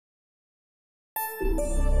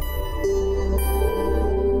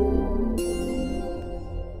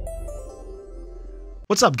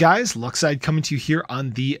What's up, guys? Luckside coming to you here on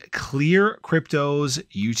the ClearCryptos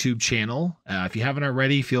YouTube channel. If you haven't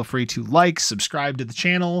already, feel free to like, subscribe to the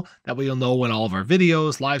channel. That way you'll know when all of our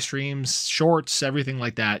videos, live streams, shorts, everything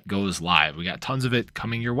like that goes live. We got tons of it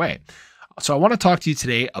coming your way. So I want to talk to you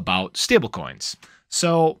today about stablecoins.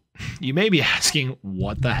 So you may be asking,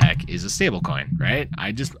 what the heck is a stablecoin, right?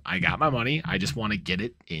 I got my money. I just want to get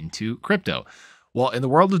it into crypto. Well, in the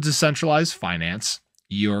world of decentralized finance,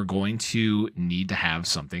 you're going to need to have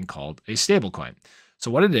something called a stablecoin.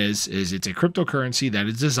 So what it is it's a cryptocurrency that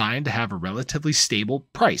is designed to have a relatively stable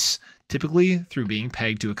price, typically through being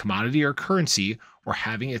pegged to a commodity or currency or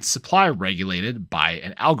having its supply regulated by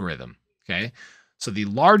an algorithm. Okay. So the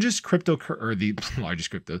largest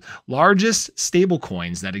largest stable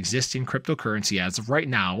coins that exist in cryptocurrency as of right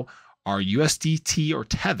now are USDT or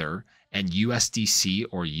Tether and USDC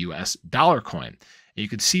or US dollar coin. You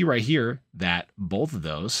can see right here that both of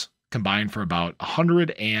those combine for about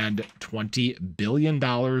 $120 billion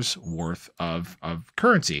worth of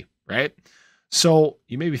currency, right? So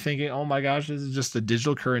you may be thinking, oh my gosh, this is just a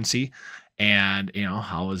digital currency. And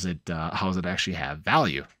how does it actually have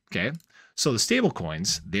value? Okay. So the stable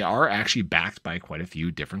coins, they are actually backed by quite a few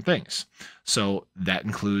different things. So that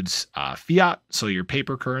includes fiat, so your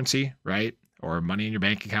paper currency, right? Or money in your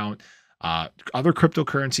bank account. Other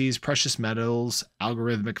cryptocurrencies, precious metals,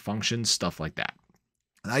 algorithmic functions, stuff like that.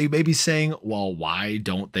 Now you may be saying, well, why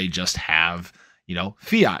don't they just have,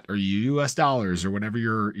 fiat or US dollars or whatever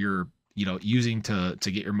you're using to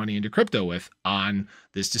get your money into crypto with on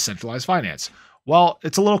this decentralized finance? Well,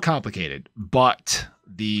 it's a little complicated, but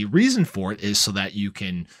the reason for it is so that you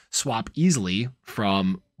can swap easily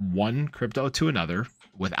from one crypto to another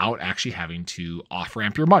without actually having to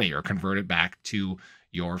off-ramp your money or convert it back to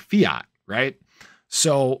your fiat. Right.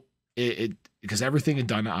 So because everything is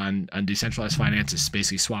done on decentralized finance is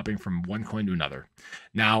basically swapping from one coin to another.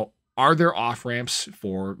 Now, are there off ramps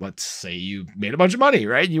for, let's say you made a bunch of money,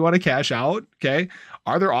 right? You want to cash out. Okay.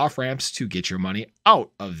 Are there off ramps to get your money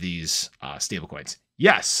out of these stable coins?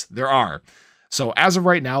 Yes, there are. So as of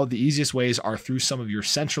right now, the easiest ways are through some of your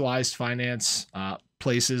centralized finance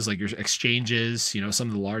places like your exchanges, some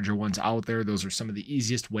of the larger ones out there. Those are some of the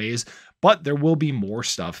easiest ways, but there will be more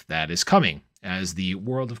stuff that is coming as the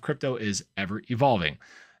world of crypto is ever evolving.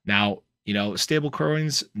 Now, stable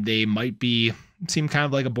coins, they might seem kind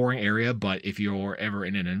of like a boring area, but if you're ever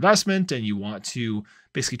in an investment and you want to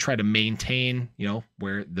basically try to maintain,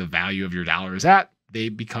 where the value of your dollar is at,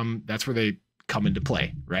 that's where they come into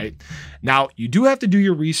play, right? Now, you do have to do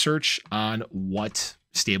your research on what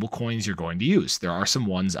stable coins you're going to use. There are some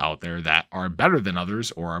ones out there that are better than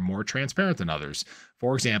others or are more transparent than others.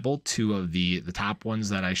 For example, two of the top ones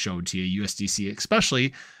that I showed to you, USDC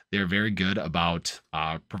especially, they're very good about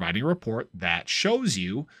providing a report that shows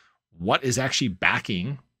you what is actually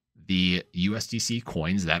backing the USDC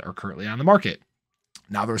coins that are currently on the market.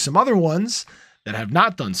 Now, there are some other ones that have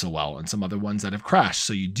not done so well and some other ones that have crashed.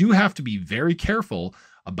 So you do have to be very careful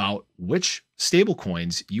about which stable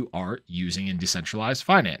coins you are using in decentralized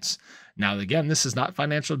finance. Now, again, this is not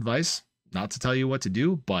financial advice, not to tell you what to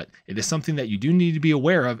do, but it is something that you do need to be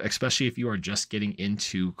aware of, especially if you are just getting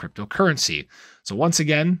into cryptocurrency. So once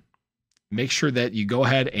again, make sure that you go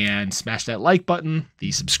ahead and smash that like button,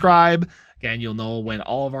 the subscribe. Again, you'll know when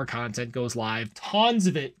all of our content goes live. Tons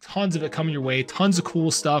of it coming your way. Tons of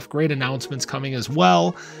cool stuff. Great announcements coming as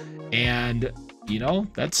well. And,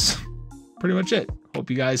 that's pretty much it. Hope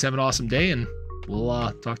you guys have an awesome day, and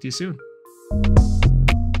we'll talk to you soon.